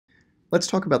Let's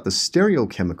talk about the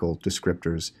stereochemical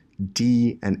descriptors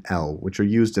D and L, which are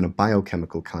used in a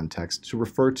biochemical context to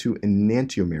refer to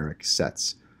enantiomeric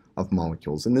sets of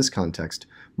molecules, in this context,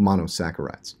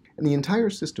 monosaccharides. And the entire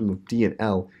system of D and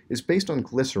L is based on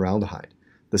glyceraldehyde,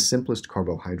 the simplest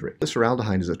carbohydrate.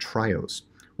 Glyceraldehyde is a triose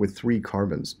with 3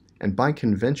 carbons, and by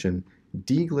convention,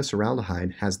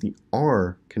 D-glyceraldehyde has the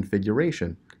R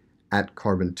configuration at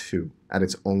carbon 2, at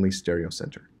its only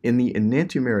stereocenter. In the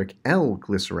enantiomeric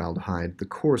L-glyceraldehyde, the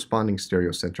corresponding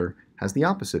stereocenter has the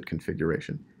opposite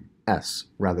configuration, S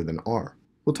rather than R.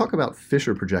 We'll talk about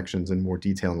Fischer projections in more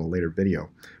detail in a later video,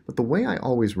 but the way I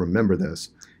always remember this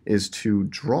is to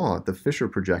draw the Fischer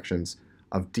projections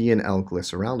of D and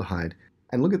L-glyceraldehyde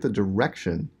and look at the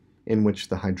direction in which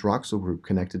the hydroxyl group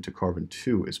connected to carbon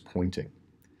 2 is pointing.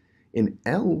 In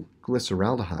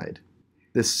L-glyceraldehyde,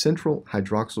 this central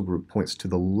hydroxyl group points to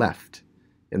the left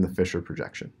in the Fischer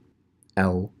projection,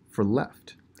 L for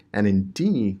left. And in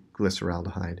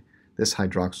D-glyceraldehyde, this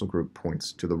hydroxyl group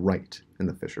points to the right in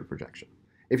the Fischer projection.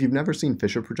 If you've never seen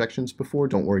Fischer projections before,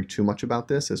 don't worry too much about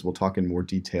this, as we'll talk in more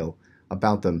detail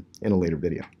about them in a later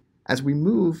video. As we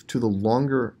move to the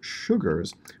longer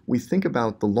sugars, we think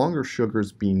about the longer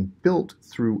sugars being built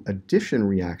through addition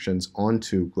reactions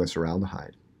onto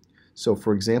glyceraldehyde. So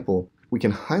for example, we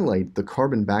can highlight the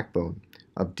carbon backbone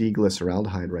of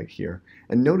D-glyceraldehyde right here,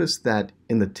 and notice that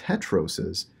in the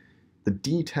tetroses, the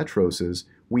D-tetroses,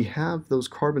 we have those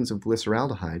carbons of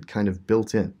glyceraldehyde kind of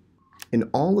built in. In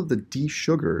all of the D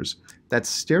sugars, that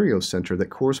stereocenter that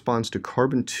corresponds to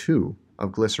carbon 2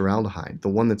 of glyceraldehyde, the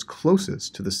one that's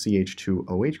closest to the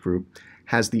CH2OH group,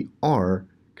 has the R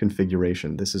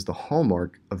configuration. This is the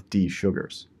hallmark of D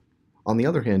sugars. On the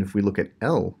other hand, if we look at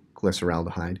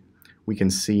L-glyceraldehyde, we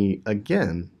can see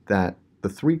again that the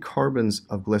 3 carbons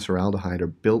of glyceraldehyde are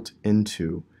built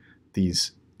into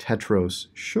these tetrose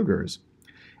sugars.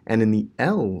 And in the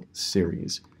L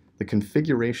series, the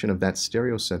configuration of that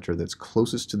stereocenter that's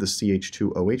closest to the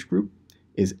CH2OH group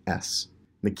is S.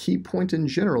 And the key point in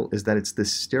general is that it's the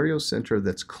stereocenter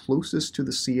that's closest to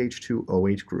the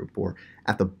CH2OH group, or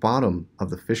at the bottom of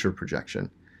the Fischer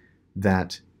projection,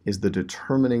 that is the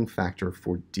determining factor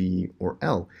for D or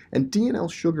L. And D and L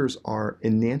sugars are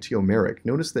enantiomeric.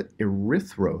 Notice that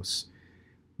erythros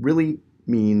really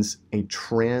means a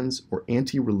trans or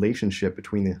anti-relationship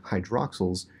between the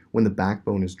hydroxyls when the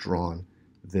backbone is drawn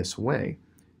this way.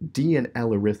 D and L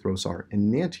erythros are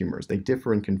enantiomers. They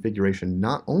differ in configuration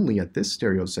not only at this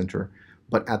stereocenter,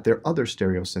 but at their other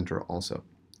stereocenter also.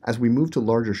 As we move to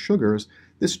larger sugars,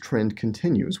 this trend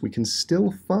continues. We can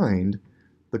still find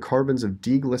the carbons of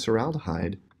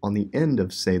D-glyceraldehyde on the end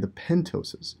of, say, the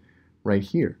pentoses, right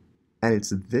here. And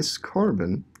it's this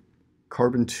carbon,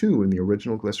 carbon 2 in the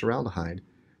original glyceraldehyde,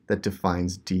 that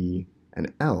defines D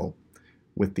and L.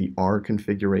 With the R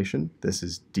configuration, this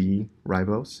is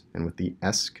D-ribose, and with the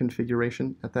S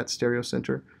configuration at that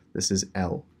stereocenter, this is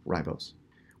L-ribose.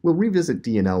 We'll revisit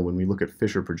D and L when we look at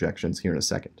Fischer projections here in a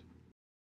second.